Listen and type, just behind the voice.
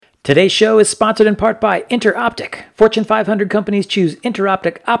Today's show is sponsored in part by Interoptic. Fortune 500 companies choose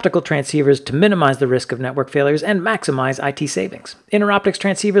Interoptic optical transceivers to minimize the risk of network failures and maximize IT savings. Interoptic's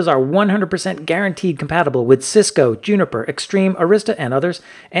transceivers are 100% guaranteed compatible with Cisco, Juniper, Extreme, Arista, and others,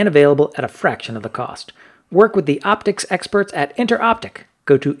 and available at a fraction of the cost. Work with the optics experts at Interoptic.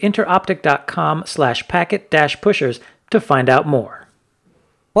 Go to interoptic.com/packet-pushers to find out more.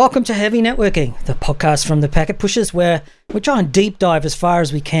 Welcome to Heavy Networking, the podcast from the Packet Pushers, where we try and deep dive as far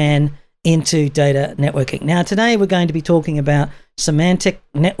as we can into data networking. Now, today we're going to be talking about semantic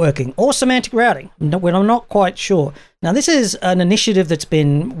networking or semantic routing, when I'm not quite sure. Now, this is an initiative that's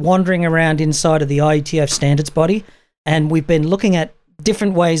been wandering around inside of the IETF standards body, and we've been looking at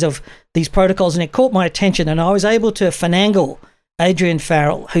different ways of these protocols, and it caught my attention, and I was able to finagle Adrian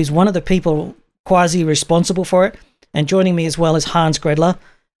Farrell, who's one of the people quasi-responsible for it, and joining me as well as Hans Gredler,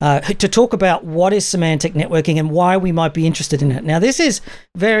 to talk about what is semantic networking and why we might be interested in it. Now, this is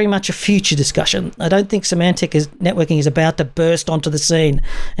very much a future discussion. I don't think semantic networking is about to burst onto the scene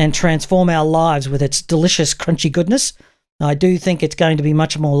and transform our lives with its delicious, crunchy goodness. I do think it's going to be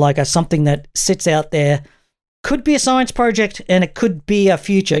much more like something that sits out there, could be a science project, and it could be a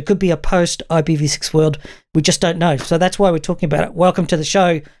future. It could be a post-IPv6 world. We just don't know. So that's why we're talking about it. Welcome to the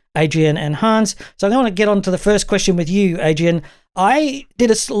show, Adrian and Hans. So I'm going to get on to the first question with you, Adrian. I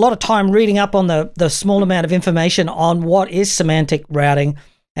did a lot of time reading up on the small amount of information on what is semantic routing,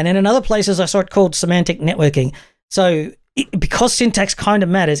 and then in other places I saw it called semantic networking. So because syntax kind of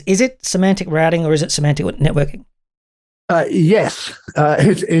matters, is it semantic routing or is it semantic networking? Yes,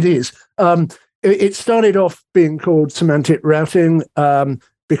 it is. It started off being called semantic routing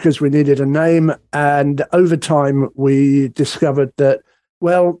because we needed a name, and over time we discovered that,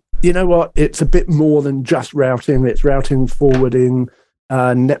 well, you know what? It's a bit more than just routing. It's routing, forwarding,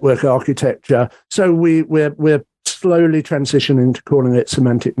 network architecture. So we're slowly transitioning to calling it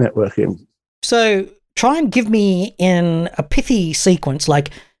semantic networking. So try and give me in a pithy sequence, like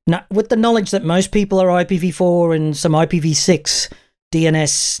with the knowledge that most people are IPv4 and some IPv6,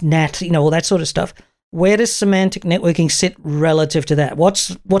 DNS, NAT, all that sort of stuff. Where does semantic networking sit relative to that? What's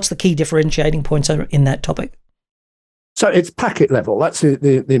the key differentiating points in that topic? So it's packet level. That's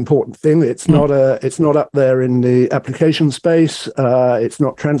the important thing. It's not up there in the application space. It's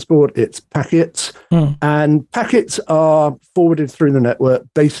not transport. It's packets, and packets are forwarded through the network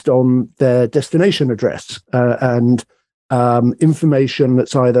based on their destination address and information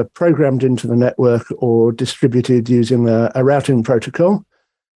that's either programmed into the network or distributed using a routing protocol.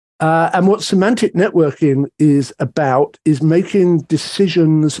 And what semantic networking is about is making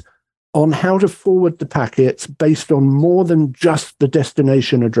decisions on how to forward the packets based on more than just the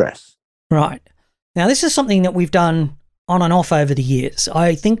destination address. Right. Now, this is something that we've done on and off over the years.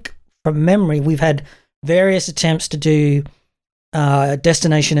 I think from memory, we've had various attempts to do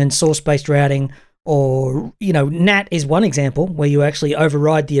destination and source-based routing, or, NAT is one example where you actually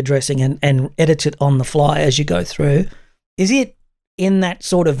override the addressing and edit it on the fly as you go through. Is it in that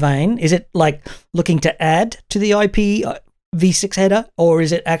sort of vein? Is it like looking to add to the IPv6 header, or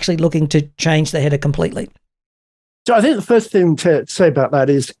is it actually looking to change the header completely? So I think the first thing to say about that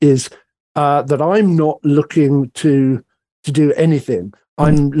is that I'm not looking to do anything.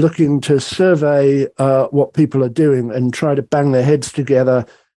 I'm looking to survey what people are doing and try to bang their heads together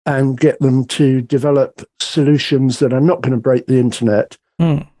and get them to develop solutions that are not going to break the internet.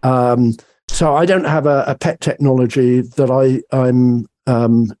 So I don't have a pet technology that I'm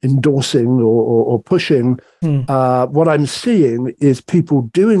endorsing or pushing. What I'm seeing is people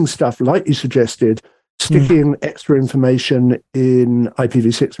doing stuff like you suggested, sticking extra information in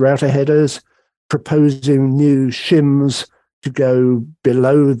IPv6 router headers, proposing new shims to go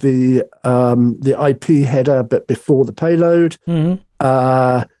below the IP header but before the payload,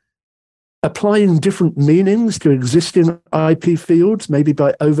 applying different meanings to existing IP fields, maybe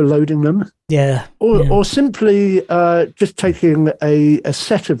by overloading them. Or simply just taking a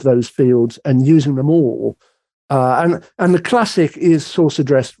set of those fields and using them all. And the classic is source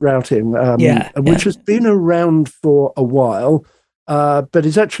address routing, which has been around for a while, but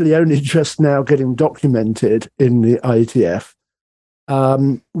is actually only just now getting documented in the IETF,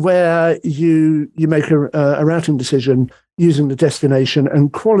 where you make a routing decision using the destination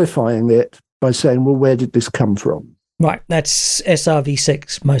and qualifying it by saying, well, where did this come from? Right, that's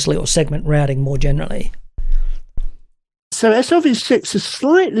SRv6 mostly, or segment routing more generally. So SRv6 is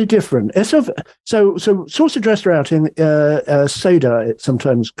slightly different. So source address routing, SADA, it's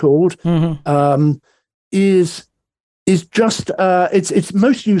sometimes called, is just it's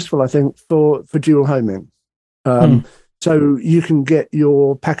most useful, I think, for dual homing. So you can get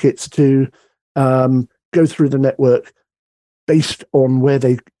your packets to go through the network based on where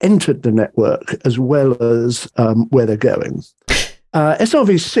they entered the network as well as where they're going.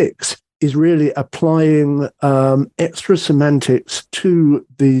 SRv6 is really applying extra semantics to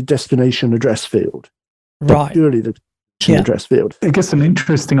the destination address field. Right. Purely the address field. I guess an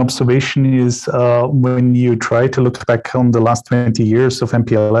interesting observation is when you try to look back on the last 20 years of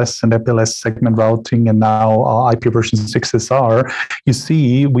MPLS and MPLS segment routing and now IP version 6 SR, you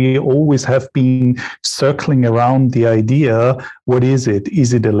see we always have been circling around the idea, what is it?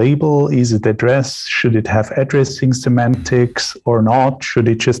 Is it a label? Is it address? Should it have addressing semantics or not? Should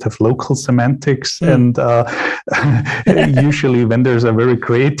it just have local semantics? And usually vendors are very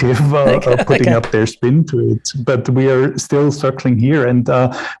creative putting up their spin to it. But we are still circling here. And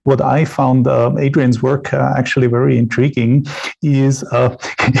what I found Adrian's work actually very intriguing is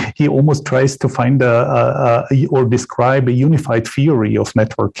he almost tries to find or describe a unified theory of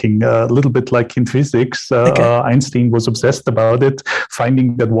networking, a little bit like in physics. Einstein was obsessed about it,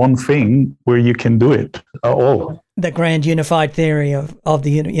 finding that one thing where you can do it all. The grand unified theory of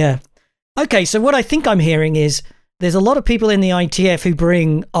the unit, yeah. Okay, so what I think I'm hearing is there's a lot of people in the IETF who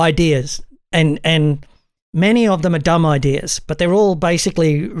bring ideas, and many of them are dumb ideas, but they're all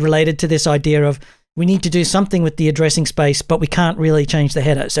basically related to this idea of we need to do something with the addressing space, but we can't really change the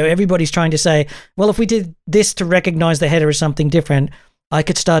header. So everybody's trying to say, well, if we did this to recognize the header as something different, I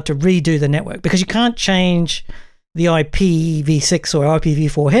could start to redo the network, because you can't change the IPv6 or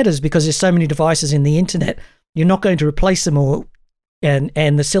IPv4 headers because there's so many devices in the internet. You're not going to replace them all, and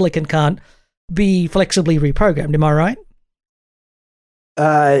the silicon can't be flexibly reprogrammed. Am I right?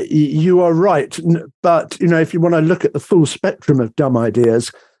 You are right, but if you want to look at the full spectrum of dumb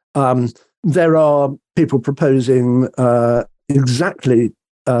ideas, there are people proposing exactly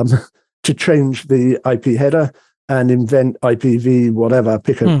to change the IP header and invent IPv whatever.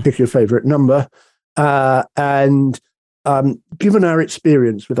 Pick your favorite number. And given our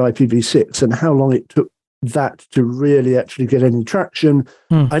experience with IPv6 and how long it took that to really actually get any traction,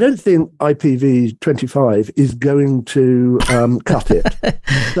 I don't think IPv25 is going to cut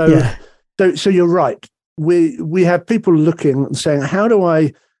it. So you're right. We have people looking and saying, how do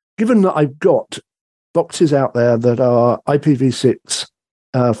I, given that I've got boxes out there that are IPv6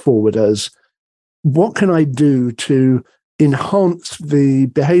 forwarders, what can I do to enhance the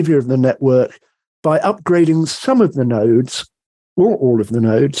behavior of the network by upgrading some of the nodes or all of the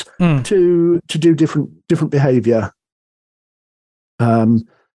nodes to do different behavior? And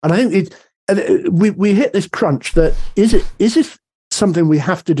I think we hit this crunch that is it something we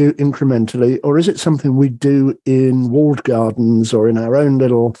have to do incrementally, or is it something we do in walled gardens or in our own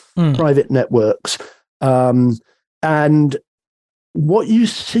little private networks? And what you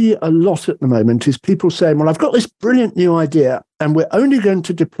see a lot at the moment is people saying, well, I've got this brilliant new idea and we're only going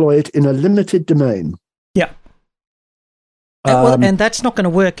to deploy it in a limited domain. Yeah. And that's not going to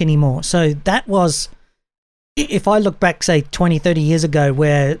work anymore. So that was, if I look back, say, 20, 30 years ago,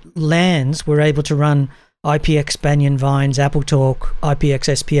 where LANs were able to run IPX, Banyan Vines, AppleTalk, IPX,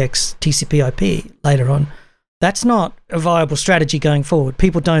 SPX, TCP IP later on, that's not a viable strategy going forward.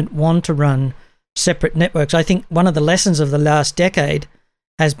 People don't want to run separate networks. I think one of the lessons of the last decade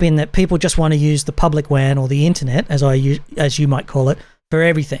has been that people just want to use the public WAN or the internet, as you might call it, for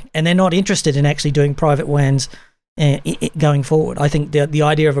everything, and they're not interested in actually doing private WANs going forward. I think the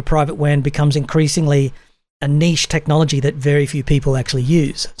idea of a private WAN becomes increasingly a niche technology that very few people actually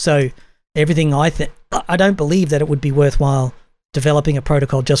use. So everything I don't believe that it would be worthwhile developing a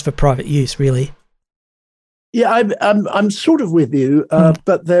protocol just for private use, really. Yeah, I'm sort of with you,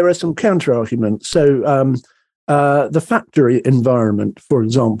 but there are some counter arguments. So the factory environment, for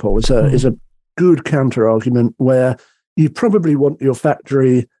example, is a good counter argument where you probably want your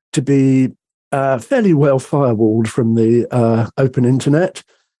factory to be fairly well firewalled from the open internet,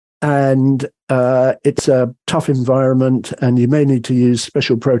 and it's a tough environment, and you may need to use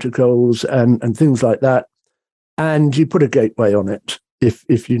special protocols and things like that. And you put a gateway on it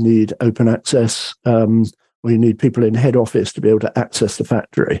if you need open access. Or you need people in head office to be able to access the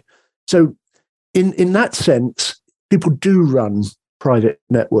factory. So in that sense, people do run private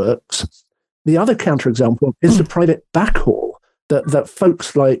networks. The other counterexample is the private backhaul that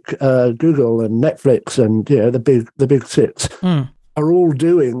folks like Google and Netflix and the big six are all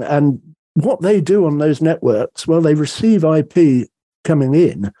doing. And what they do on those networks, well, they receive IP coming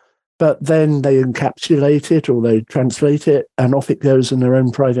in, but then they encapsulate it or they translate it, and off it goes in their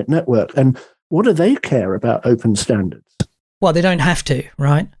own private network. And what do they care about open standards? Well, they don't have to,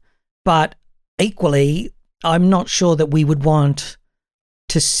 right? But equally, I'm not sure that we would want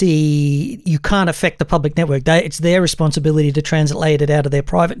to see, you can't affect the public network. It's their responsibility to translate it out of their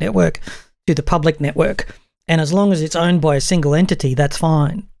private network to the public network. And as long as it's owned by a single entity, that's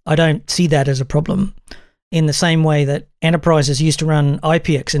fine. I don't see that as a problem. In the same way that enterprises used to run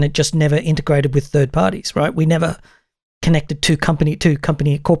IPX and it just never integrated with third parties, right? We never connected two company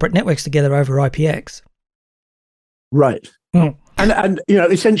corporate networks together over IPX. Right. Mm. And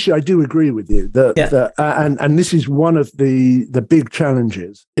essentially, I do agree with you that and this is one of the big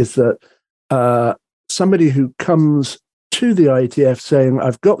challenges is that somebody who comes to the IETF saying,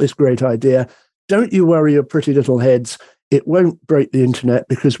 "I've got this great idea. Don't you worry your pretty little heads. It won't break the internet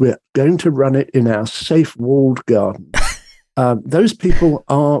because we're going to run it in our safe walled garden." Those people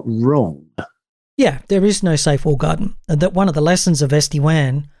are wrong. Yeah, there is no safe walled garden. That one of the lessons of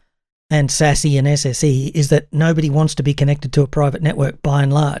SD-WAN and SASE and SSE is that nobody wants to be connected to a private network by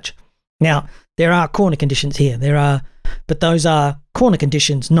and large. Now, there are corner conditions here. But those are corner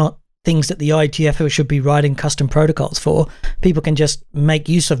conditions, not things that the IETF should be writing custom protocols for. People can just make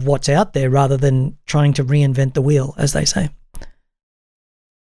use of what's out there rather than trying to reinvent the wheel, as they say.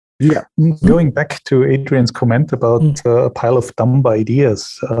 Yeah. Going back to Adrian's comment about a pile of dumb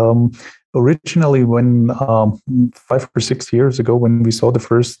ideas. Originally, when 5 or 6 years ago, when we saw the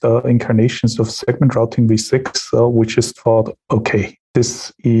first incarnations of segment routing v6, we just thought, okay,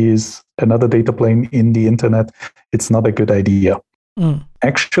 this is another data plane in the internet. It's not a good idea.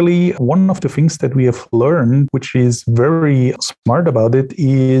 Actually, one of the things that we have learned, which is very smart about it,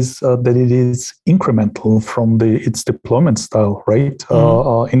 is that it is incremental from its deployment style, right?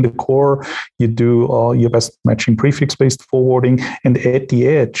 In the core, you do your best matching prefix-based forwarding, and at the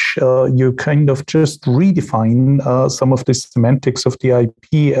edge, you kind of just redefine some of the semantics of the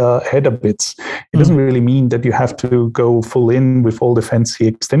IP header bits. It doesn't really mean that you have to go full in with all the fancy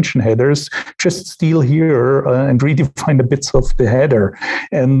extension headers. Just steal here and redefine the bits of the header.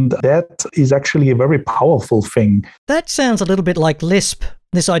 And that is actually a very powerful thing. That sounds a little bit like Lisp,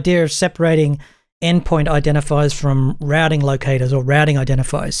 this idea of separating endpoint identifiers from routing locators or routing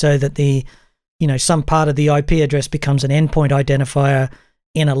identifiers, so that some part of the IP address becomes an endpoint identifier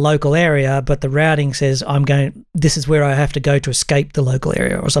in a local area, but the routing says this is where I have to go to escape the local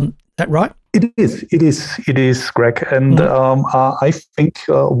area or something. Is that right? It is, Greg. And I think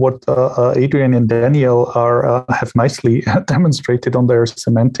what Adrian and Daniel have nicely demonstrated on their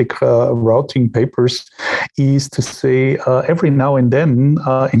semantic routing papers is to say every now and then,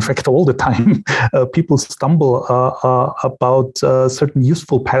 in fact, all the time, people stumble about certain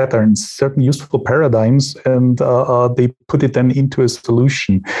useful patterns, certain useful paradigms, and they put it then into a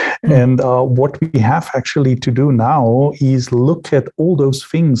solution. And what we have actually to do now is look at all those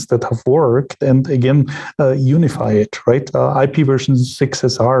things that have worked and again unify it, right? IP version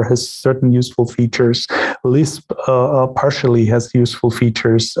 6SR has certain useful features. Lisp partially has useful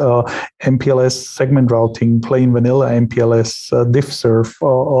features. MPLS segment routing, plain vanilla MPLS, diffserv,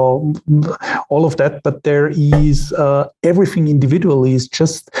 all of that. But there is everything individually is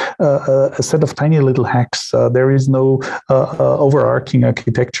just a set of tiny little hacks. There is no overarching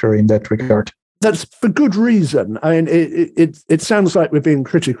architecture in that regard. That's for good reason. I mean, it sounds like we're being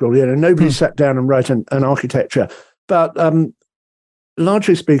critical. Nobody sat down and wrote an architecture. But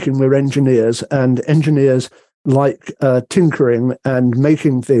largely speaking, we're engineers, and engineers like tinkering and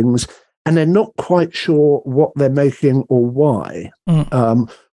making things, and they're not quite sure what they're making or why.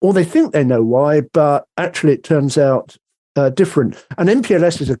 Or they think they know why, but actually it turns out different. And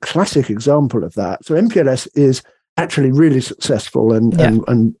MPLS is a classic example of that. So MPLS is actually really successful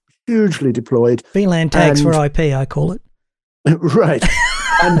and hugely deployed. VLAN tags for IP, I call it. Right.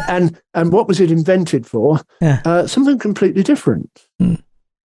 and what was it invented for? Something completely different.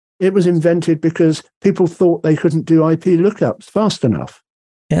 It was invented because people thought they couldn't do IP lookups fast enough.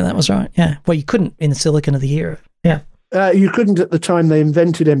 Yeah, that was right. Yeah. Well, you couldn't in the Silicon of the era. Yeah. You couldn't at the time they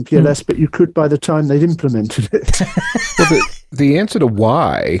invented MPLS, but you could by the time they'd implemented it. Well, the answer to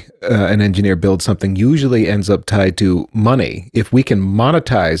why an engineer builds something usually ends up tied to money. If we can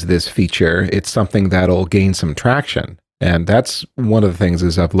monetize this feature, it's something that'll gain some traction. And that's one of the things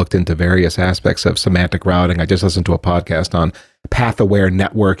is I've looked into various aspects of semantic routing. I just listened to a podcast on path-aware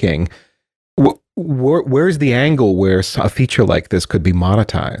networking. Where's the angle where a feature like this could be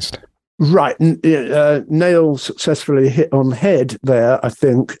monetized? Right. Nail successfully hit on head there, I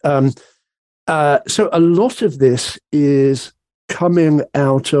think. So a lot of this is coming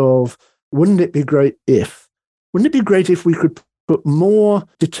out of, wouldn't it be great if we could put more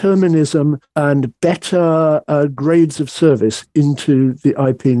determinism and better grades of service into the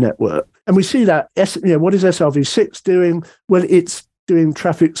IP network? And we see that, what is SRv6 doing? Well, it's doing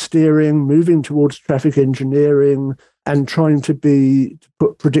traffic steering, moving towards traffic engineering, and trying to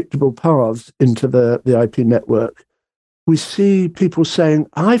put predictable paths into the IP network. We see people saying,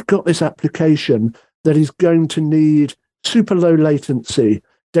 I've got this application that is going to need super low latency.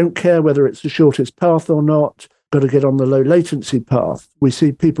 Don't care whether it's the shortest path or not. Got to get on the low latency path. We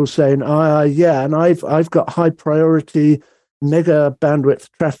see people saying, yeah, and I've got high priority mega bandwidth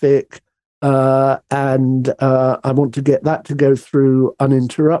traffic, and I want to get that to go through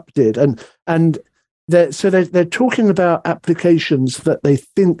uninterrupted. And they're talking about applications that they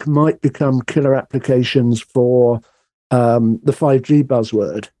think might become killer applications for the 5G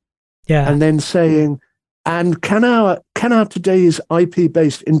buzzword. Yeah, and then saying, and can our today's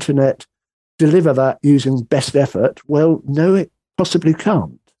IP-based internet deliver that using best effort? Well, no, it possibly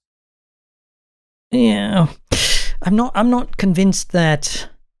can't. Yeah, I'm not convinced that,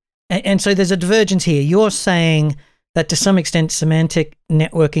 and so there's a divergence here. You're saying that to some extent, semantic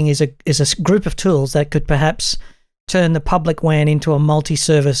networking is a group of tools that could perhaps turn the public WAN into a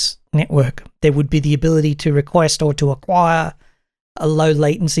multi-service network. There would be the ability to request or to acquire a low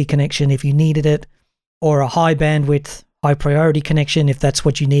latency connection if you needed it, or a high bandwidth, high priority connection if that's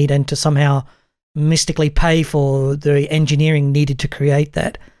what you need, and to somehow mystically pay for the engineering needed to create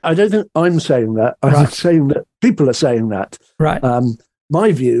that. I don't think I'm saying that. I'm saying that people are saying that. Right.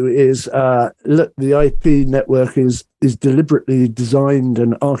 My view is, look, the IP network is deliberately designed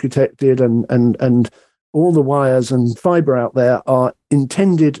and architected, and all the wires and fiber out there are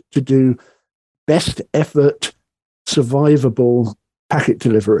intended to do best effort, survivable packet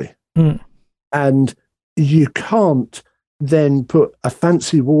delivery. And you can't then put a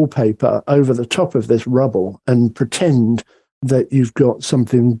fancy wallpaper over the top of this rubble and pretend that you've got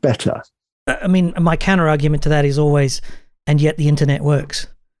something better. I mean, my counter argument to that is always, and yet the internet works,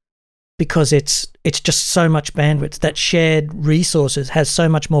 because it's just so much bandwidth. That shared resources has so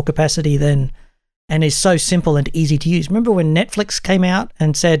much more capacity than, and is so simple and easy to use. Remember when Netflix came out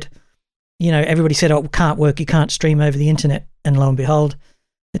and said, everybody said, oh, it can't work, you can't stream over the internet, and lo and behold,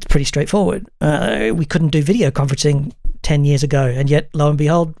 it's pretty straightforward. We couldn't do video conferencing 10 years ago, and yet, lo and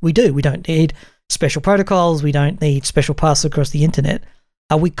behold, we do. We don't need special protocols. We don't need special paths across the internet.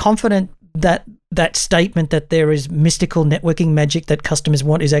 Are we confident that that statement that there is mystical networking magic that customers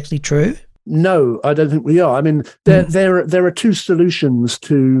want is actually true? No, I don't think we are. I mean, there are two solutions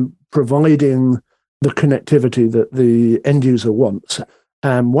to providing the connectivity that the end user wants.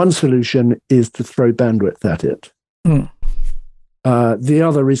 One solution is to throw bandwidth at it. The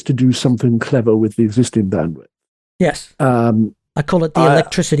other is to do something clever with the existing bandwidth. Yes. I call it the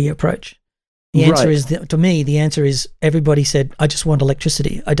electricity approach. The answer is, to me, the answer is everybody said, I just want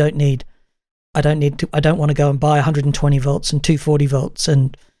electricity. I don't want to go and buy 120 volts and 240 volts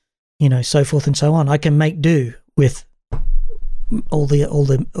and, so forth and so on. I can make do with all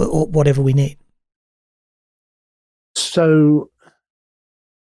whatever we need. So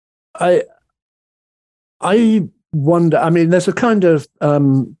I wonder, I mean, there's a kind of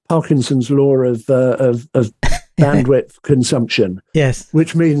Parkinson's law of bandwidth consumption. Yes.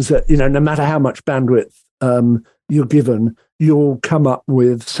 Which means that, no matter how much bandwidth you're given, you'll come up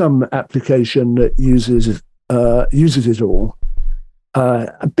with some application that uses it all.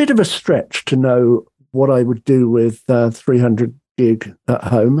 A bit of a stretch to know what I would do with 300 gig at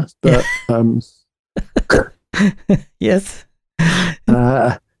home, but yes.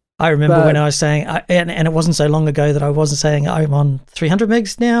 I remember when I was saying, and it wasn't so long ago that I wasn't saying I'm on 300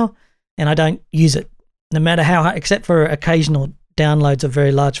 megs now, and I don't use it, no matter how, except for occasional downloads of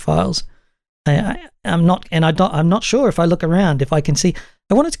very large files. I'm not sure if I look around, if I can see.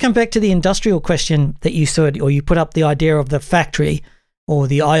 I wanted to come back to the industrial question that you said, or you put up the idea of the factory, or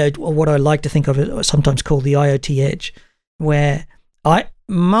the IoT, or what I like to think of it, sometimes called the IoT edge, where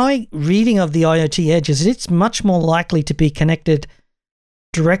my reading of the IoT edge is it's much more likely to be connected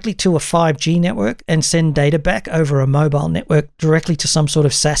directly to a 5G network and send data back over a mobile network directly to some sort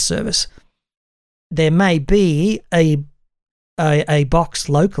of SaaS service. There may be a box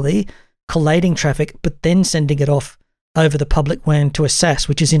locally collating traffic, but then sending it off over the public WAN to a SaaS,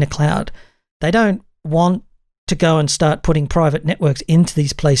 which is in a cloud. They don't want to go and start putting private networks into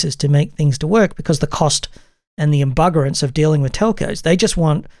these places to make things to work, because the cost and the embuggerance of dealing with telcos. They just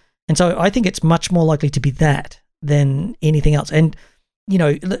want, and so I think it's much more likely to be that than anything else. And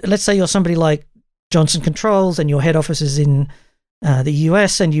let's say you're somebody like Johnson Controls and your head office is in the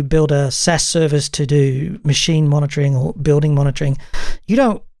US, and you build a SaaS service to do machine monitoring or building monitoring. You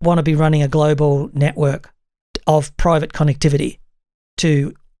don't want to be running a global network of private connectivity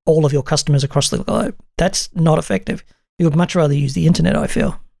to all of your customers across the globe. That's not effective. You would much rather use the internet, I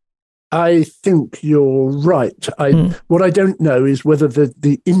feel. I think you're right. What I don't know is whether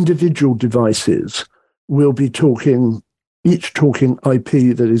the individual devices will be each talking IP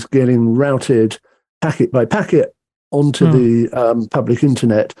that is getting routed packet by packet onto the public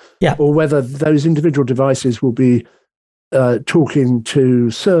internet, or whether those individual devices will be talking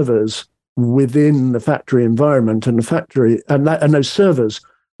to servers within the factory environment, and the factory and those servers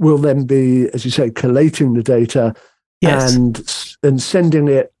will then be, as you say, collating the data and sending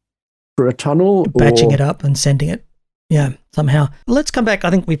it for a tunnel, batching it up and sending it. Yeah, somehow. Let's come back. I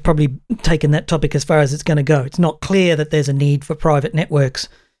think we've probably taken that topic as far as it's going to go. It's not clear that there's a need for private networks,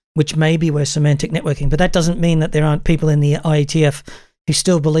 which may be where semantic networking, but that doesn't mean that there aren't people in the IETF who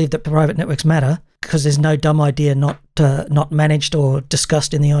still believe that private networks matter, because there's no dumb idea not managed or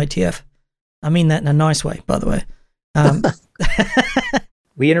discussed in the IETF. I mean that in a nice way, by the way.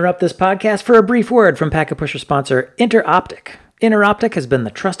 We interrupt this podcast for a brief word from Packet Pusher sponsor Interoptic. Interoptic has been the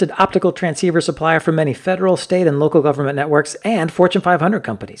trusted optical transceiver supplier for many federal, state, and local government networks and Fortune 500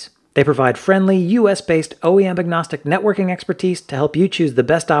 companies. They provide friendly, US-based, OEM-agnostic networking expertise to help you choose the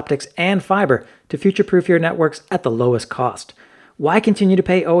best optics and fiber to future-proof your networks at the lowest cost. Why continue to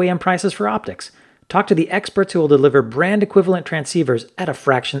pay OEM prices for optics? Talk to the experts who will deliver brand-equivalent transceivers at a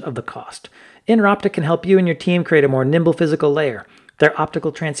fraction of the cost. Interoptic can help you and your team create a more nimble physical layer. Their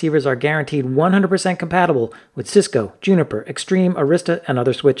optical transceivers are guaranteed 100% compatible with Cisco, Juniper, Extreme, Arista, and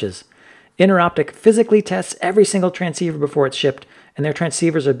other switches. Interoptic physically tests every single transceiver before it's shipped, and their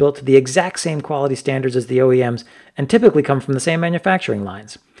transceivers are built to the exact same quality standards as the OEMs and typically come from the same manufacturing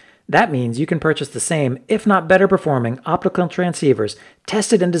lines. That means you can purchase the same, if not better performing, optical transceivers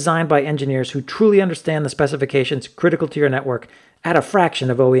tested and designed by engineers who truly understand the specifications critical to your network at a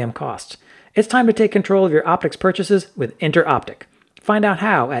fraction of OEM costs. It's time to take control of your optics purchases with Interoptic. Find out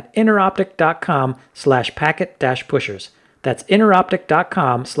how at interoptic.com/packet-pushers. That's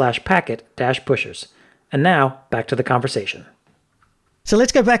interoptic.com/packet-pushers. And now, back to the conversation. So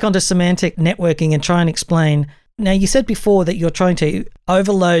let's go back onto semantic networking and try and explain. Now, you said before that you're trying to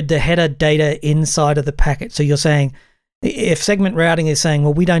overload the header data inside of the packet. So you're saying, if segment routing is saying,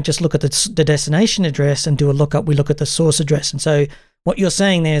 well, we don't just look at the destination address and do a lookup, we look at the source address. And so what you're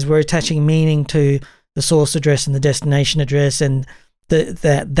saying there is we're attaching meaning to the source address and the destination address, and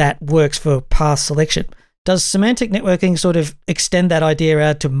that works for path selection. Does semantic networking sort of extend that idea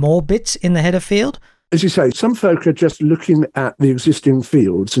out to more bits in the header field? As you say, some folk are just looking at the existing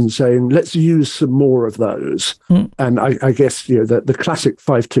fields and saying, let's use some more of those. And I guess the classic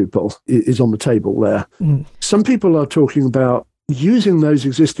 5-tuple is on the table there. Some people are talking about using those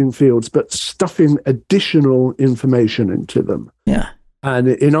existing fields, but stuffing additional information into them. Yeah. And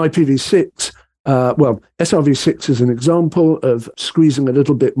in IPv6, SRv6 is an example of squeezing a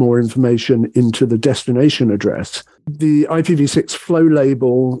little bit more information into the destination address. The IPv6 flow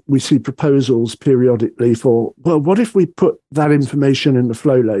label, we see proposals periodically for, well, what if we put that information in the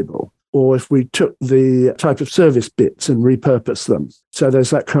flow label? Or if we took the type of service bits and repurpose them. So there's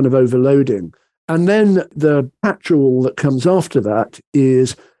that kind of overloading. And then the patch-all that comes after that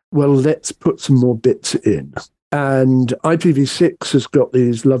is, well, let's put some more bits in. And IPv6 has got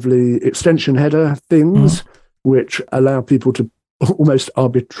these lovely extension header things, which allow people to almost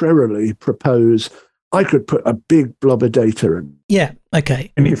arbitrarily propose, I could put a big blob of data in. Yeah,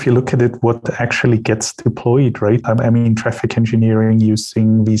 okay. And if you look at it, what actually gets deployed, right? I mean, traffic engineering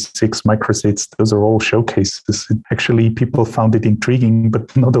using V6 microsets, those are all showcases. Actually, people found it intriguing,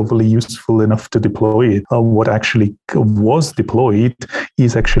 but not overly useful enough to deploy it. What actually was deployed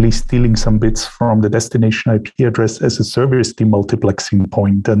is actually stealing some bits from the destination IP address as a service demultiplexing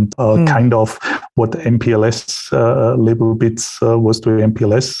point, and kind of what MPLS label bits was to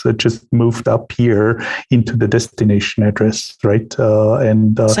MPLS just moved up here into the destination address, right?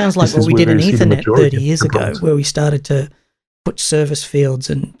 Sounds like what we did in Ethernet 30 years ago, where we started to put service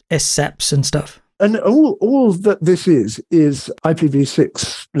fields and SSAPs and stuff. And all that this is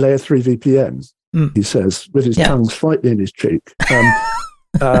IPv6 layer 3 VPN, he says, with his tongue slightly in his cheek.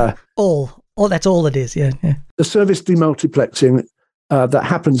 That's all it is, yeah. The service demultiplexing that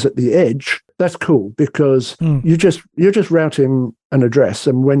happens at the edge, that's cool, because you're just routing an address,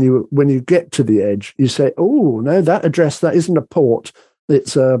 and when you get to the edge, you say, "Oh no, that address, that isn't a port;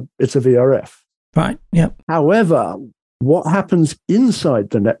 it's a VRF." Right. Yeah. However, what happens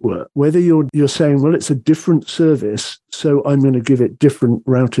inside the network, whether you're saying, "Well, it's a different service, so I'm going to give it different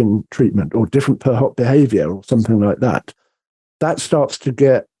routing treatment or different per hop behavior or something like that," that starts to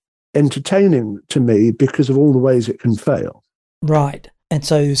get entertaining to me because of all the ways it can fail. Right. And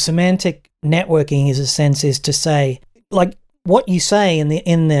so semantic networking is to say, like what you say in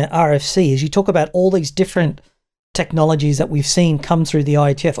the RFC is you talk about all these different technologies that we've seen come through the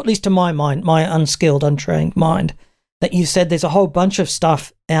IETF, at least to my mind, my unskilled, untrained mind, that you said there's a whole bunch of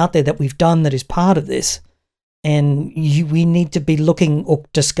stuff out there that we've done that is part of this. And we need to be looking or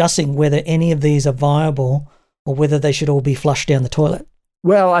discussing whether any of these are viable or whether they should all be flushed down the toilet.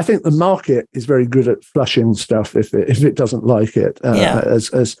 Well, I think the market is very good at flushing stuff if it doesn't like it.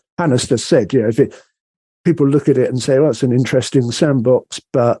 As Hannes just said, if people look at it and say, well, it's an interesting sandbox,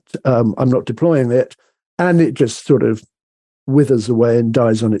 but I'm not deploying it, and it just sort of withers away and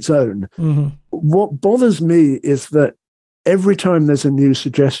dies on its own. Mm-hmm. What bothers me is that every time there's a new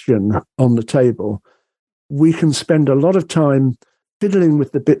suggestion on the table, we can spend a lot of time fiddling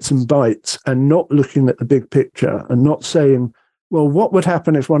with the bits and bytes and not looking at the big picture and not saying, well, what would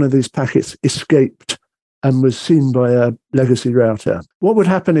happen if one of these packets escaped and was seen by a legacy router? What would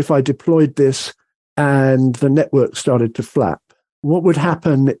happen if I deployed this and the network started to flap? What would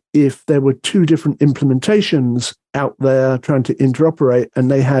happen if there were two different implementations out there trying to interoperate and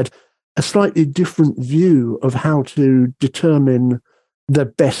they had a slightly different view of how to determine the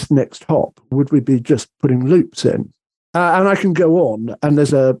best next hop? Would we be just putting loops in? And I can go on. And there's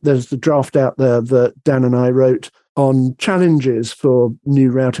the draft out there that Dan and I wrote on challenges for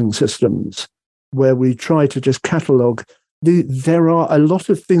new routing systems, where we try to just catalog. There are a lot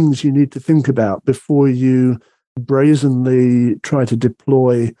of things you need to think about before you brazenly try to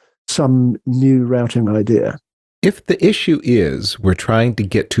deploy some new routing idea. If the issue is we're trying to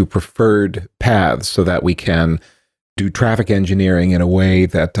get to preferred paths so that we can do traffic engineering in a way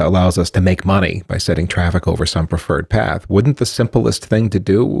that allows us to make money by setting traffic over some preferred path, wouldn't the simplest thing to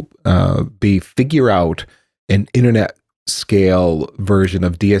do be figure out an internet scale version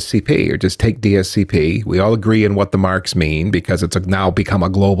of DSCP, or just take DSCP? We all agree on what the marks mean because it's now become a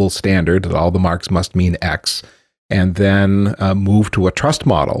global standard that all the marks must mean X, and then move to a trust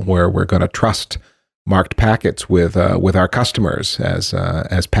model where we're going to trust marked packets with our customers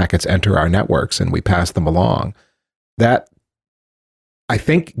as packets enter our networks and we pass them along. That, I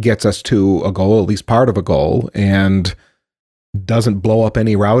think, gets us to a goal, at least part of a goal, and doesn't blow up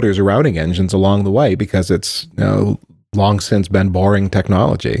any routers or routing engines along the way because it's long since been boring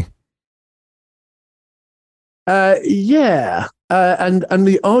technology. And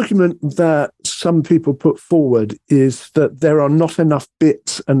the argument that some people put forward is that there are not enough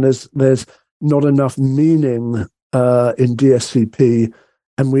bits and there's not enough meaning in DSCP,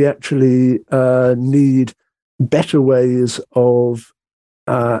 and we actually need better ways of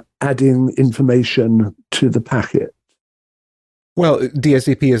adding information to the packet. Well,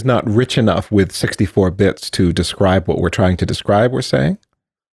 DSCP is not rich enough with 64 bits to describe what we're trying to describe, we're saying?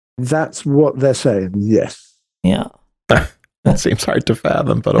 That's what they're saying, yes. Yeah. That seems hard to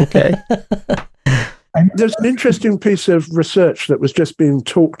fathom, but okay. There's an interesting piece of research that was just being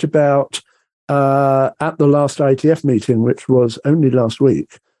talked about at the last IETF meeting, which was only last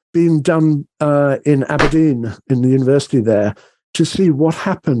week, being done in Aberdeen, in the university there, to see what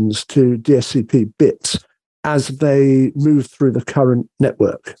happens to DSCP bits as they move through the current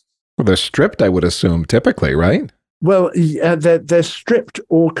network. Well, they're stripped, I would assume, typically, right? Well, they're stripped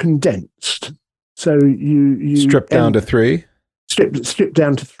or condensed. So you strip down to 3? Strip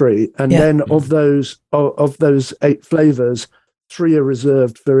down to 3. And then of those 8 flavors, 3 are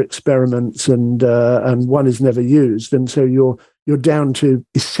reserved for experiments and 1 is never used. And so you're down to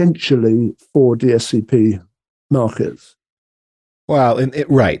essentially 4 DSCP markers. Well,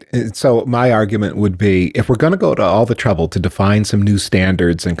 right. So my argument would be, if we're going to go to all the trouble to define some new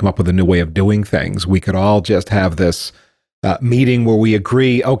standards and come up with a new way of doing things, we could all just have this meeting where we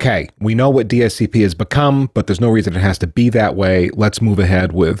agree, okay, we know what DSCP has become, but there's no reason it has to be that way. Let's move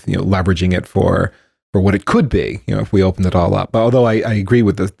ahead with leveraging it for what it could be, if we open it all up. But although I agree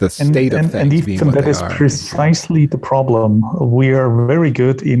with the state of things being what they are. And that is precisely the problem. We are very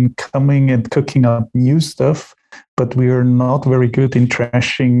good in coming and cooking up new stuff, but we are not very good in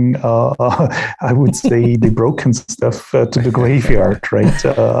trashing, I would say, the broken stuff to the graveyard, right?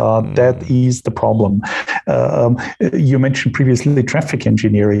 That is the problem. You mentioned previously traffic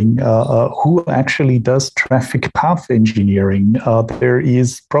engineering. Who actually does traffic path engineering? There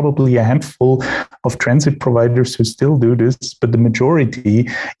is probably a handful of transit providers who still do this, but the majority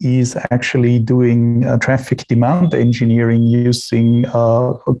is actually doing traffic demand engineering using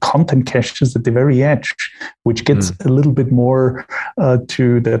content caches at the very edge, which gets a little bit more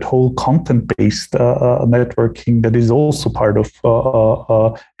to that whole content-based networking that is also part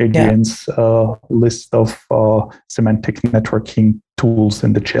of Adrian's list of semantic networking tools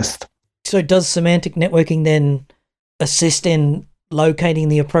in the chest. So does semantic networking then assist in locating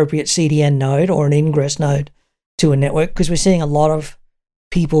the appropriate CDN node or an ingress node to a network? Because we're seeing a lot of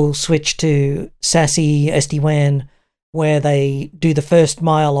people switch to SASE, SD-WAN, where they do the first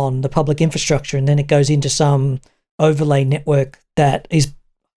mile on the public infrastructure and then it goes into some overlay network that is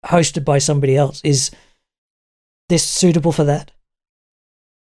hosted by somebody else. Is this suitable for that?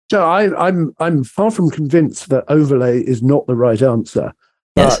 So I'm far from convinced that overlay is not the right answer.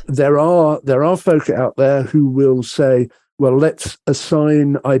 Yes. But there are folk out there who will say, well, let's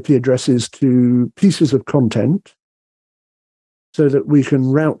assign IP addresses to pieces of content so that we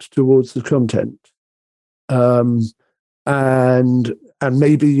can route towards the content, and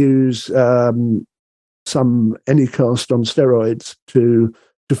maybe use some Anycast on steroids to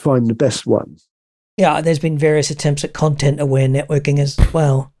find the best one. Yeah, there's been various attempts at content-aware networking as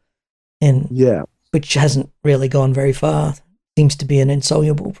well, and which hasn't really gone very far. Seems to be an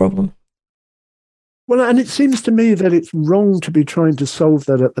insoluble problem. Well, and it seems to me that it's wrong to be trying to solve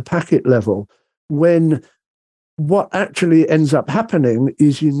that at the packet level, when what actually ends up happening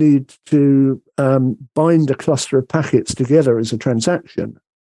is you need to bind a cluster of packets together as a transaction,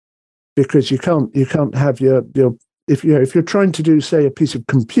 because you can't have your if you're trying to do, say, a piece of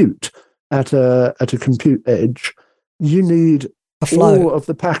compute at a compute edge, you need all of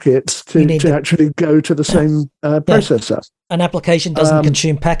the packets to actually go to the same processor. An application doesn't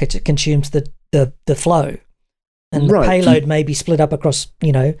consume packets; it consumes the flow, and the payload may be split up across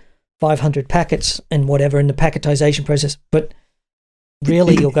 500 packets and whatever in the packetization process. But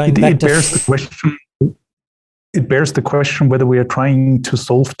really, you're going back to the question. It bears the question whether we are trying to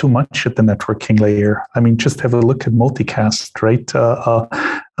solve too much at the networking layer. I mean, just have a look at multicast, right?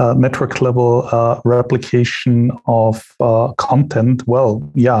 Network level replication of content. Well,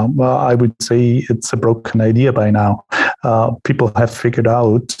 yeah, I would say it's a broken idea by now. People have figured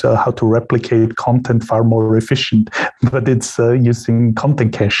out how to replicate content far more efficient, but it's using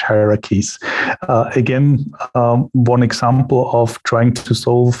content cache hierarchies. Again, one example of trying to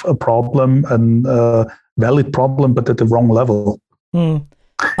solve a problem and valid problem, but at the wrong level.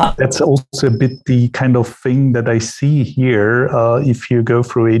 That's also a bit the kind of thing that I see here. If you go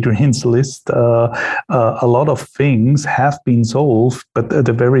through Adrian's list, a lot of things have been solved, but at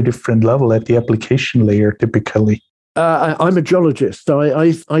a very different level at the application layer, typically. I'm a geologist.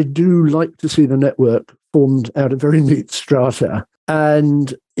 I do like to see the network formed out of very neat strata.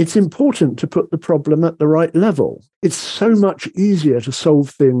 And it's important to put the problem at the right level. It's so much easier to solve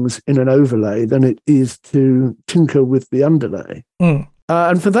things in an overlay than it is to tinker with the underlay.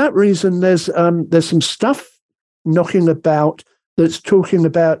 And for that reason, there's some stuff knocking about that's talking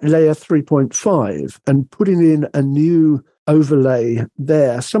about layer 3.5 and putting in a new overlay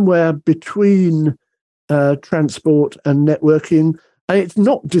there, somewhere between transport and networking. And it's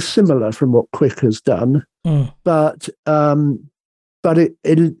not dissimilar from what Quick has done, but it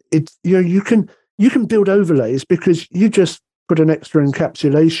you can build overlays because you just put an extra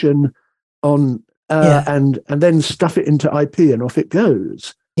encapsulation on and then stuff it into IP and off it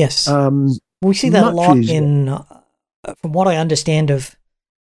goes. Yes, we see that a lot in. From what I understand of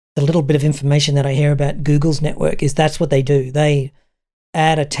the little bit of information that I hear about Google's network, is that's what they do. They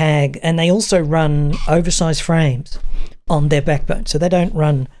add a tag, and they also run oversized frames on their backbone. So they don't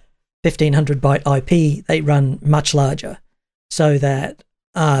run 1500 byte IP; they run much larger, so that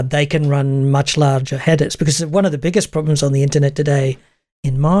they can run much larger headers. Because one of the biggest problems on the internet today,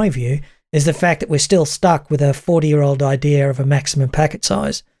 in my view, is the fact that we're still stuck with a 40-year-old idea of a maximum packet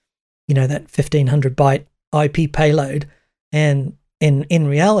size, that 1500 byte IP payload. And in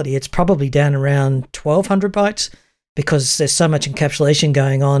reality, it's probably down around 1200 bytes because there's so much encapsulation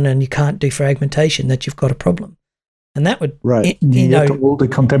going on and you can't do fragmentation that you've got a problem. And that would, all the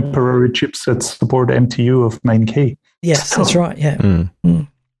contemporary chips that support MTU of 9K. Yes, that's right. Yeah.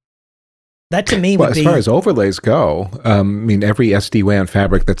 That to me would be... As far as overlays go, every SD-WAN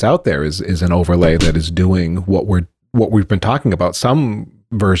fabric that's out there is an overlay that is doing what we've been talking about, some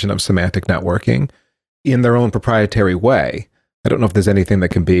version of semantic networking in their own proprietary way. I don't know if there's anything that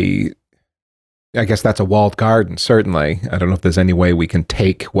can be... I guess that's a walled garden, certainly. I don't know if there's any way we can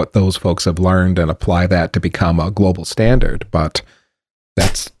take what those folks have learned and apply that to become a global standard, but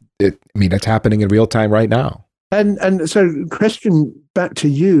that's it. It's happening in real time right now. And so question back to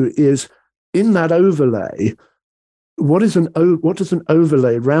you is, in that overlay, what does an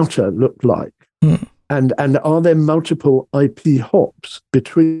overlay router look like? And are there multiple IP hops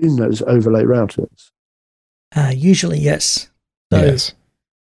between those overlay routers? Usually, yes. Yes.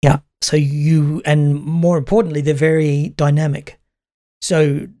 Yeah. So and more importantly, they're very dynamic.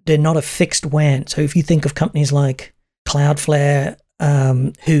 So they're not a fixed WAN. So if you think of companies like Cloudflare,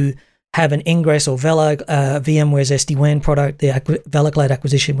 who have an Ingress or VMware's SD-WAN product, the VeloCloud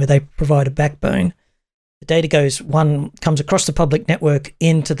acquisition, where they provide a backbone. The data comes across the public network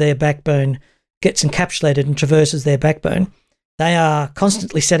into their backbone, gets encapsulated and traverses their backbone. They are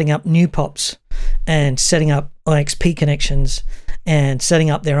constantly setting up new POPs and setting up IXP connections and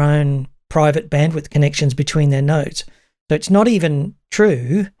setting up their own private bandwidth connections between their nodes. So it's not even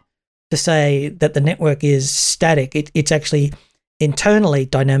true to say that the network is static. It's actually internally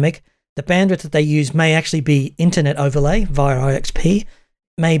dynamic. The bandwidth that they use may actually be internet overlay via IXP,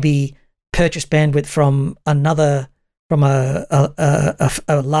 may be purchased bandwidth from a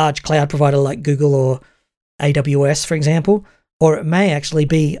large cloud provider like Google or AWS, for example, or it may actually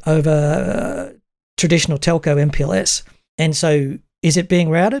be over traditional telco MPLS. And so is it being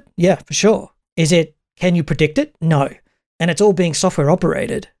routed? Yeah, for sure. Can you predict it? No. And it's all being software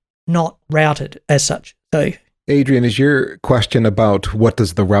operated, not routed as such. So Adrian, is your question about what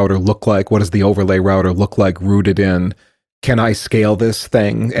does the router look like? What does the overlay router look like rooted in? Can I scale this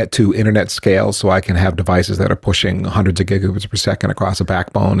thing to internet scale so I can have devices that are pushing hundreds of gigabits per second across a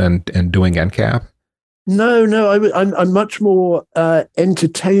backbone and doing NCAP? No, I'm much more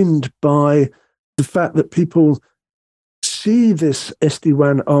entertained by the fact that people see this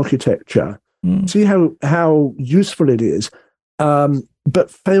SD-WAN architecture, see how useful it is, but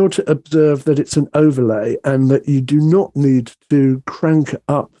fail to observe that it's an overlay and that you do not need to crank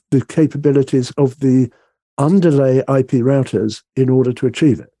up the capabilities of the underlay IP routers in order to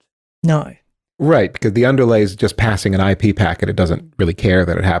achieve it. No. Right, because the underlay is just passing an IP packet. It doesn't really care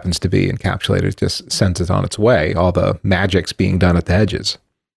that it happens to be encapsulated. It just sends it on its way. All the magic's being done at the edges.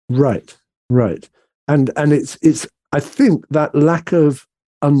 Right. And it's I think that lack of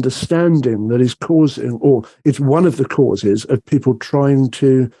understanding that is causing, or it's one of the causes of people trying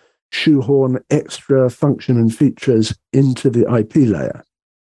to shoehorn extra function and features into the IP layer.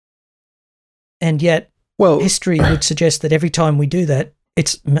 And yet, history would suggest that every time we do that,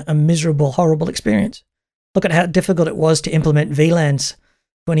 it's a miserable, horrible experience. Look at how difficult it was to implement VLANs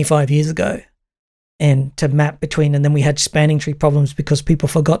 25 years ago and to map between, and then we had spanning tree problems because people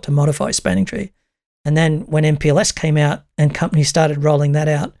forgot to modify spanning tree. And then when MPLS came out and companies started rolling that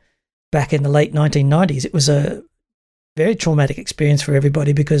out back in the late 1990s, it was a very traumatic experience for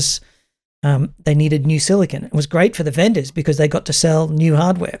everybody because they needed new silicon. It was great for the vendors because they got to sell new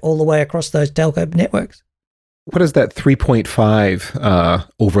hardware all the way across those telco networks. What does that 3.5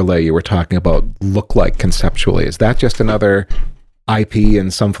 overlay you were talking about look like conceptually? Is that just another IP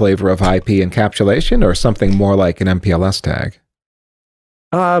and some flavor of IP encapsulation, or something more like an MPLS tag?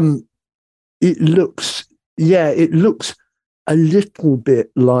 It looks a little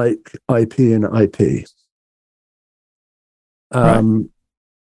bit like IP and IP. Right.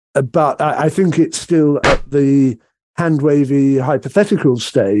 But I think it's still at the hand-wavy hypothetical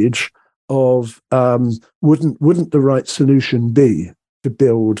stage of wouldn't the right solution be to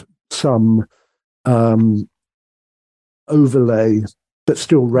build some overlay but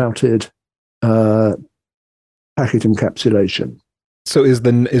still routed packet encapsulation? So is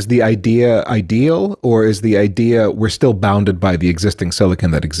the idea ideal, or is the idea we're still bounded by the existing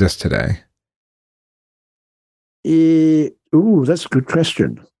silicon that exists today? That's a good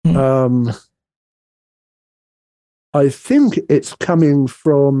question. I think it's coming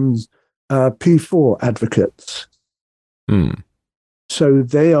from P4 advocates. So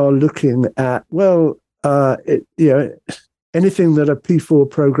they are looking at, anything that a P4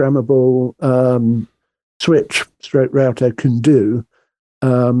 programmable switch/router can do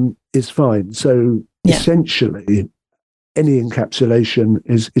is fine. So essentially, any encapsulation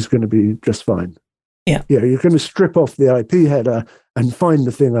is going to be just fine. Yeah, you're going to strip off the IP header and find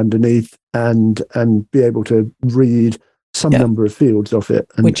the thing underneath and be able to read some number of fields off it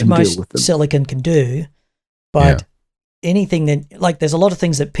and which and most deal with them. silicon can do, but anything that, there's a lot of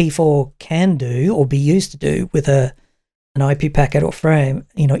things that P4 can do or be used to do with an IP packet or frame,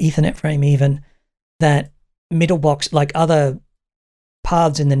 Ethernet frame even, that middle box, like other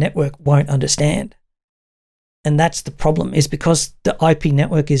paths in the network, won't understand. And that's the problem, is because the IP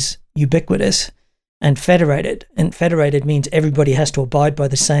network is ubiquitous and federated means everybody has to abide by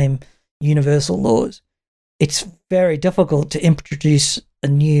the same universal laws. It's very difficult to introduce a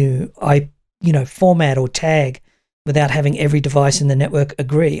new format or tag without having every device in the network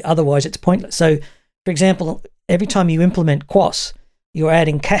agree. Otherwise, it's pointless. So, for example, every time you implement QoS, you're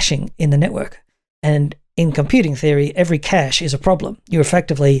adding caching in the network. And in computing theory, every cache is a problem. You're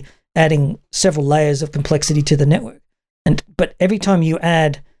effectively adding several layers of complexity to the network. But every time you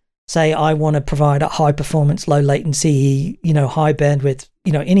add, say, I want to provide a high performance, low latency, high bandwidth,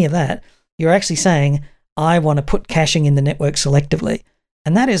 any of that, you're actually saying, I want to put caching in the network selectively.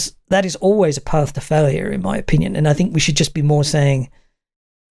 And that is always a path to failure, in my opinion. And I think we should just be more saying,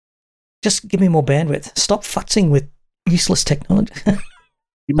 just give me more bandwidth. Stop futzing with useless technology.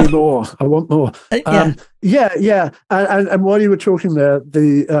 Give me more. I want more. Yeah. And while you were talking there,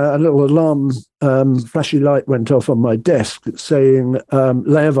 a little alarm flashy light went off on my desk saying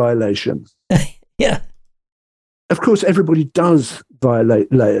layer violation. Yeah. of course, everybody does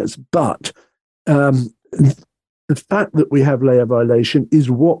violate layers, but the fact that we have layer violation is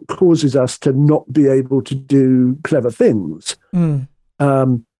what causes us to not be able to do clever things.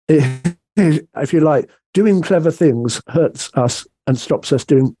 If you like, doing clever things hurts us and stops us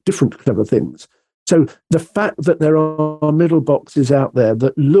doing different clever things. So the fact that there are middle boxes out there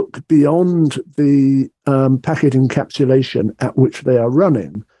that look beyond the packet encapsulation at which they are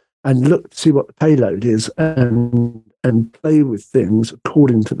running and look to see what the payload is and play with things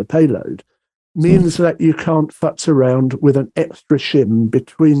according to the payload means that you can't futz around with an extra shim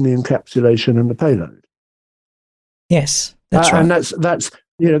between the encapsulation and the payload. Yes, that's right. And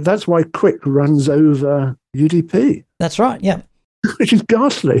that's why QUIC runs over UDP. That's right, yeah. Which is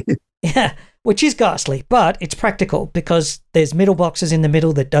ghastly. Yeah, which is ghastly, but it's practical because there's middle boxes in the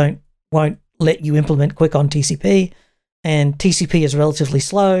middle that won't let you implement QUIC on TCP, and TCP is relatively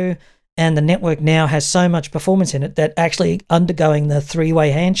slow, and the network now has so much performance in it that actually undergoing the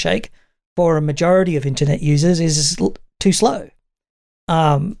three-way handshake for a majority of internet users is too slow.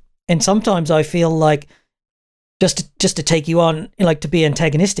 And sometimes I feel like, just to take you on, like to be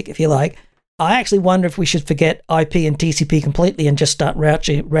antagonistic, if you like, I actually wonder if we should forget IP and TCP completely and just start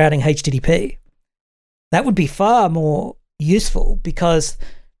routing HTTP. That would be far more useful because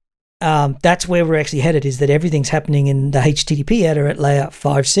that's where we're actually headed, is that everything's happening in the HTTP header at layer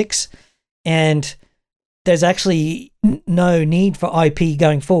 5, 6, and there's actually no need for IP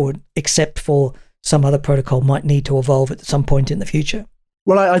going forward, except for some other protocol might need to evolve at some point in the future.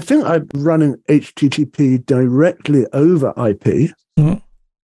 Well, I think I'm running HTTP directly over IP. Mm-hmm.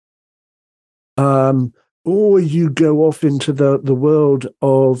 Or you go off into the world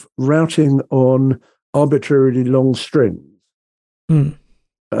of routing on arbitrarily long strings,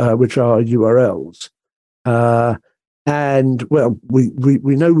 which are URLs. And, well, we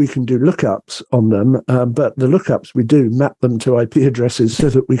know we can do lookups on them, but the lookups we do map them to IP addresses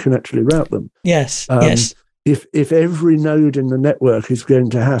so that we can actually route them. Yes, yes. If every node in the network is going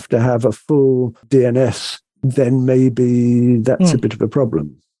to have a full DNS, then maybe that's a bit of a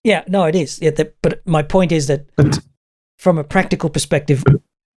problem. Yeah, no, it is. Yeah, but my point is that from a practical perspective,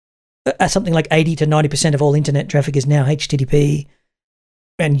 something like 80 to 90% of all internet traffic is now HTTP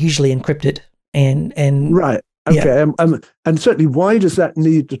and usually encrypted. And right. Okay. Yeah. And certainly, why does that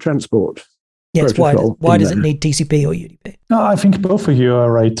need the transport? Yes. Why does it need TCP or UDP? No, I think both of you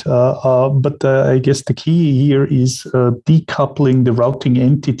are right. But I guess the key here is decoupling the routing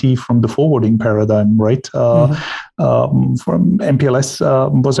entity from the forwarding paradigm, right? From MPLS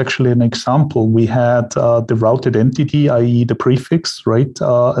was actually an example. We had the routed entity, i.e. the prefix, right?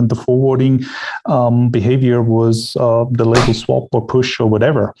 And the forwarding behavior was the label swap or push or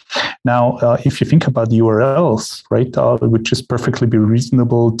whatever. Now, if you think about URLs, right, which is perfectly be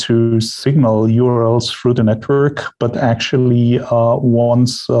reasonable to signal URLs through the network, but actually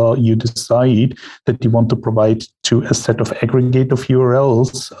once you decide that you want to provide to a set of aggregate of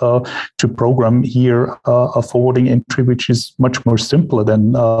URLs to program here a forwarding entry, which is much more simpler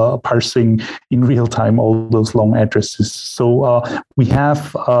than parsing in real time all those long addresses. So we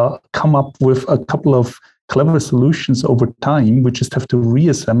have come up with a couple of clever solutions over time. We just have to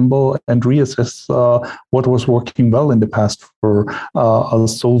reassemble and reassess what was working well in the past for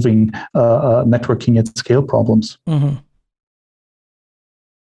solving networking at scale problems. Mm-hmm.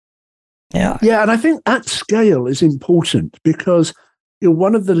 Yeah, and I think at scale is important because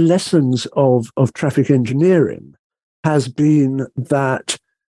one of the lessons of traffic engineering has been that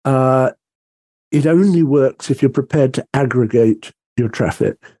it only works if you're prepared to aggregate your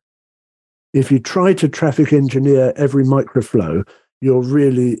traffic. If you try to traffic engineer every microflow, you're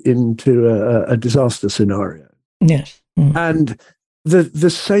really into a disaster scenario. Yes. Mm-hmm. And the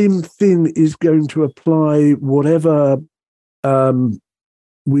same thing is going to apply whatever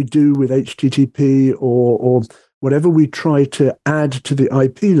we do with HTTP or whatever we try to add to the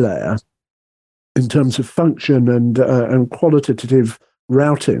IP layer in terms of function and qualitative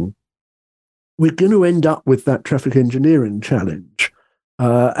routing. We're going to end up with that traffic engineering challenge.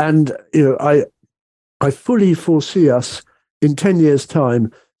 And I fully foresee us in 10 years'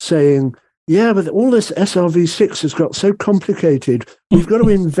 time saying, yeah, but all this SRv6 has got so complicated, we've got to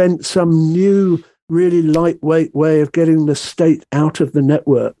invent some new, really lightweight way of getting the state out of the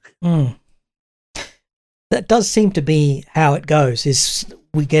network. Mm. That does seem to be how it goes, is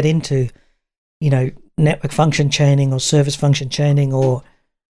we get into, network function chaining or service function chaining or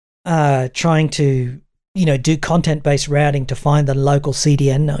trying to do content-based routing to find the local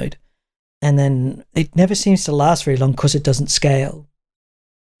CDN node. And then it never seems to last very long because it doesn't scale.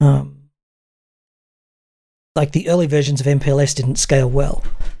 Like the early versions of MPLS didn't scale well.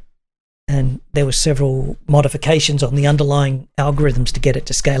 and there were several modifications on the underlying algorithms to get it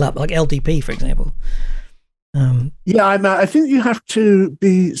to scale up, like LDP, for example. I think you have to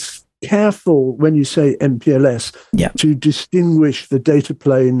be careful when you say MPLS to distinguish the data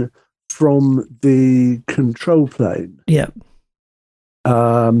plane from the control plane.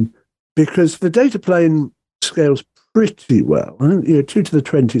 Because the data plane scales pretty well. 2 to the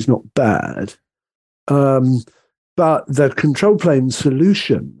 20 is not bad. But the control plane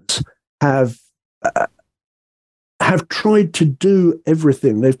solutions have tried to do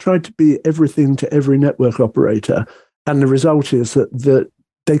everything. They've tried to be everything to every network operator, and the result is that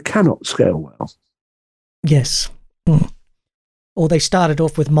they cannot scale well. Yes. Or they started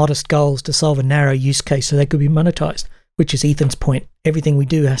off with modest goals to solve a narrow use case so they could be monetized, which is Ethan's point. Everything we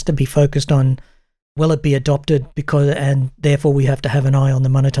do has to be focused on, will it be adopted, and therefore we have to have an eye on the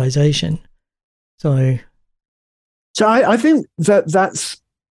monetization. So I think that's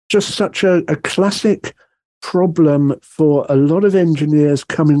just such a classic problem for a lot of engineers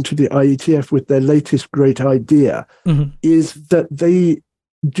coming to the IETF with their latest great idea, is that they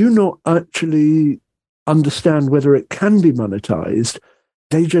do not actually understand whether it can be monetized.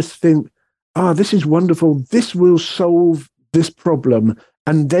 They just think, this is wonderful, this will solve this problem,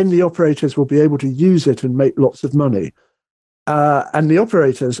 and then the operators will be able to use it and make lots of money. And the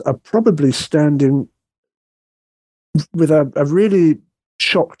operators are probably standing with a really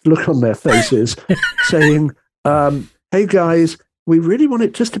shocked look on their faces, saying, hey guys, we really want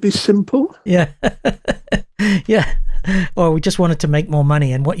it just to be simple. Yeah. Or we just want it to make more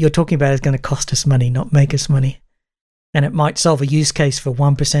money, and what you're talking about is going to cost us money, not make us money. And it might solve a use case for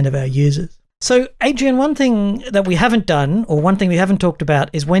 1% of our users. So, Adrian, one thing that we haven't done, or one thing we haven't talked about,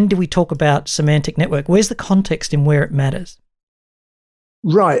 is when do we talk about semantic network? Where's the context in where it matters?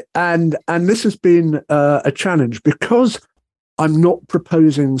 Right. And this has been a challenge because I'm not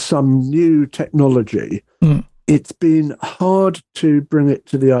proposing some new technology. It's been hard to bring it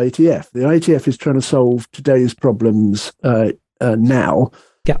to the IETF. The IETF is trying to solve today's problems now,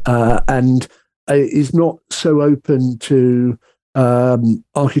 and is not so open to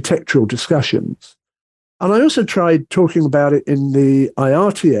architectural discussions. And I also tried talking about it in the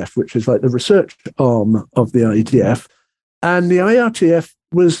IRTF, which is like the research arm of the IETF. And the IRTF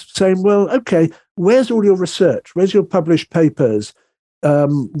was saying, well, okay, where's all your research? Where's your published papers?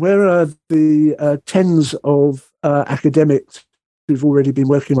 Where are the tens of academics who've already been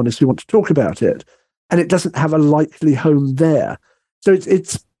working on this who want to talk about it? And it doesn't have a likely home there. So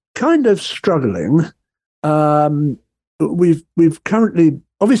it's kind of struggling. We've currently,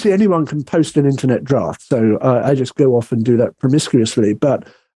 obviously anyone can post an internet draft, so I just go off and do that promiscuously. But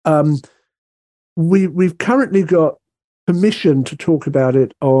we've currently got permission to talk about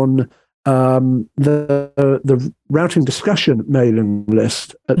it on the routing discussion mailing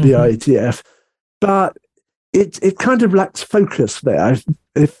list at the IETF, but it kind of lacks focus there.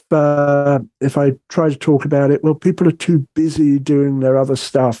 If I try to talk about it, well, people are too busy doing their other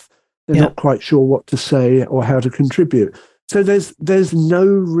stuff. They're not quite sure what to say or how to contribute. So there's no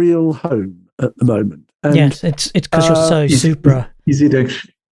real home at the moment. And, yes, it's because you're so super. Is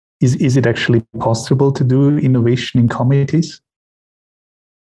it actually possible to do innovation in committees?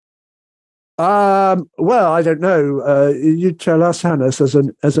 Well, I don't know. You tell us, Hannes, as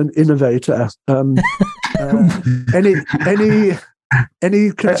an innovator. Any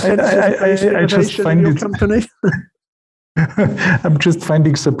consensus-based innovation in your company? I'm just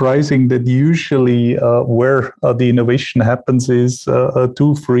finding surprising that usually where the innovation happens is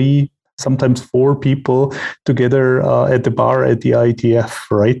 2, 3, sometimes 4 people together at the bar at the IETF,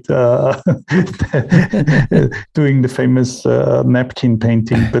 right? Doing the famous napkin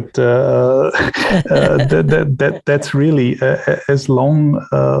painting. But that's really as long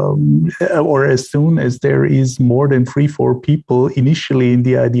or as soon as there is more than 3, 4 people initially in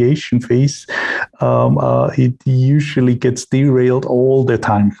the ideation phase, it usually gets derailed all the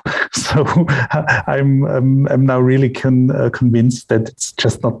time. So I'm now really convinced that it's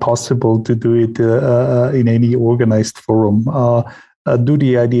just not possible to do it in any organized forum. Do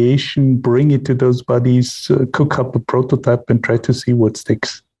the ideation, bring it to those bodies, cook up a prototype and try to see what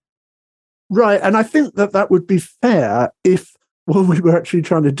sticks. Right. And I think that would be fair if what we were actually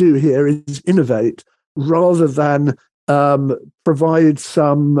trying to do here is innovate rather than provide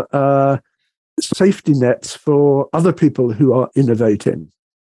some safety nets for other people who are innovating.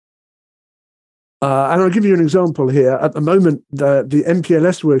 And I'll give you an example here. At the moment, the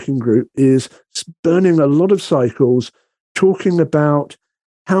MPLS working group is burning a lot of cycles talking about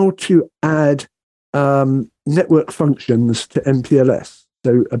how to add network functions to MPLS.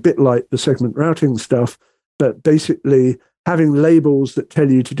 So a bit like the segment routing stuff, but basically having labels that tell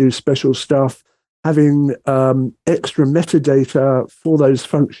you to do special stuff, having extra metadata for those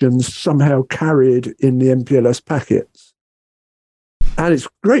functions somehow carried in the MPLS packets. And it's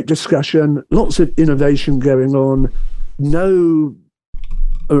great discussion, lots of innovation going on, no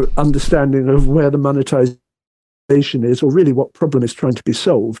understanding of where the monetization is or really what problem is trying to be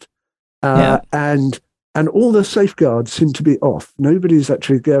solved. And all the safeguards seem to be off. Nobody's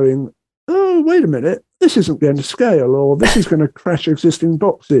actually going, oh, wait a minute, this isn't going to scale, or this is going to crash existing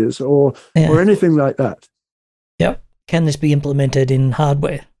boxes, or anything like that. Yep. Can this be implemented in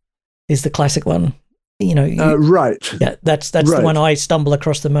hardware? Is the classic one. Right. Yeah, that's right. The one I stumble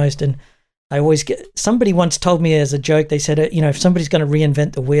across the most. And I always get, somebody once told me as a joke, they said, if somebody's going to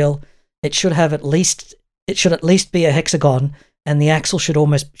reinvent the wheel, it should at least be a hexagon, and the axle should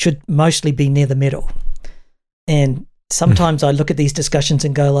mostly be near the middle. And sometimes I look at these discussions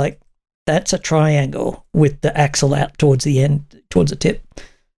and go like, that's a triangle with the axle out towards the end, towards the tip,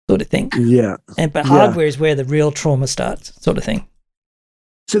 sort of thing. Yeah. But hardware is where the real trauma starts, sort of thing.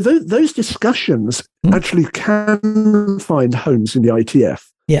 So those discussions actually can find homes in the IETF.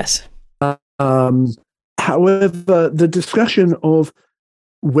 Yes. However, the discussion of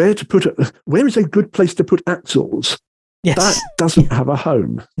where is a good place to put axles, that doesn't have a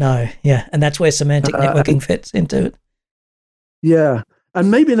home. No, yeah. And that's where semantic networking fits into it. Yeah. And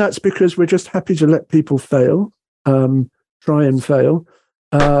maybe that's because we're just happy to let people fail, try and fail.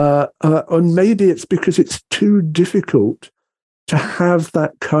 Or maybe it's because it's too difficult to have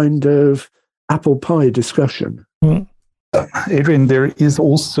that kind of apple pie discussion. Adrian, there is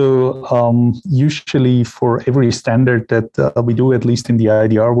also usually for every standard that we do, at least in the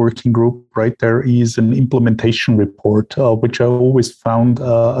IDR working group, right, there is an implementation report, which I always found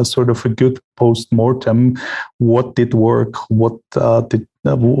a sort of a good post-mortem. What did work? What did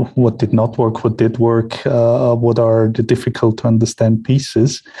not work? What did work? What are the difficult to understand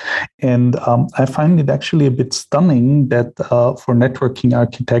pieces? And I find it actually a bit stunning that for networking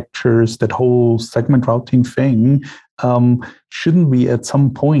architectures, that whole segment routing thing, shouldn't we at some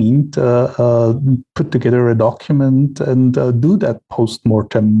point put together a document and do that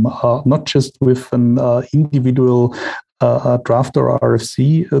post-mortem, not just with an individual draft or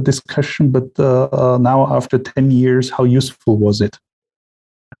RFC discussion, but now after 10 years, how useful was it?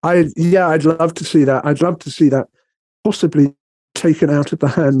 I'd love to see that. I'd love to see that possibly taken out of the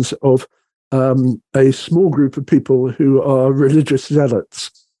hands of a small group of people who are religious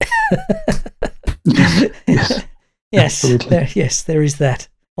zealots. Yes, there is that.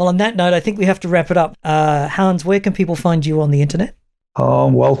 Well, on that note, I think we have to wrap it up. Hans, where can people find you on the internet?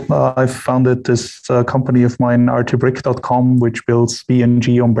 I founded this company of mine, rtbrick.com, which builds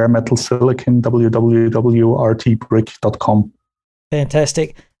BNG on bare metal silicon, www.rtbrick.com.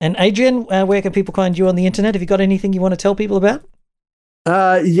 Fantastic. And Adrian, where can people find you on the internet? Have you got anything you want to tell people about?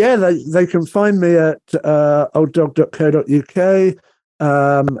 They can find me at olddog.co.uk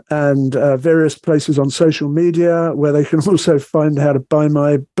and various places on social media, where they can also find how to buy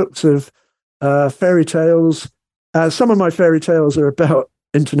my books of fairy tales. Some of my fairy tales are about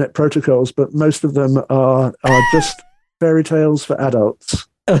internet protocols, but most of them are just fairy tales for adults.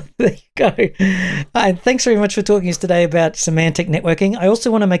 Oh, there you go. And thanks very much for talking to us today about semantic networking. I also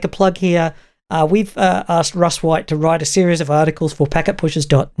want to make a plug here. We've asked Russ White to write a series of articles for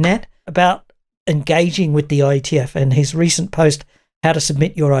packetpushers.net about engaging with the IETF, and his recent post, How to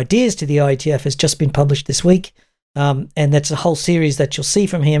Submit Your Ideas to the IETF, has just been published this week. And that's a whole series that you'll see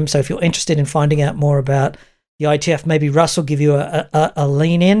from him. So if you're interested in finding out more about the IETF, maybe Russ will give you a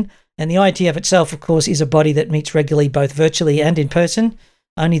lean in. And the IETF itself, of course, is a body that meets regularly, both virtually and in person.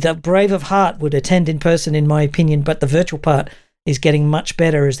 Only the brave of heart would attend in person, in my opinion, but the virtual part is getting much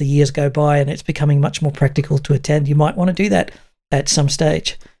better as the years go by, and it's becoming much more practical to attend. You might want to do that at some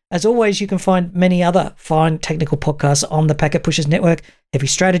stage. As always, you can find many other fine technical podcasts on the Packet Pushers Network: Heavy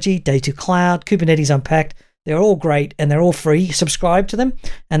Strategy, Day 2 Cloud, Kubernetes Unpacked. They're all great and they're all free. Subscribe to them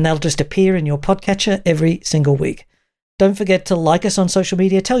and they'll just appear in your podcatcher every single week. Don't forget to like us on social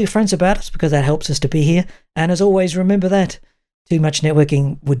media. Tell your friends about us, because that helps us to be here. And as always, remember that too much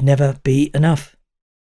networking would never be enough.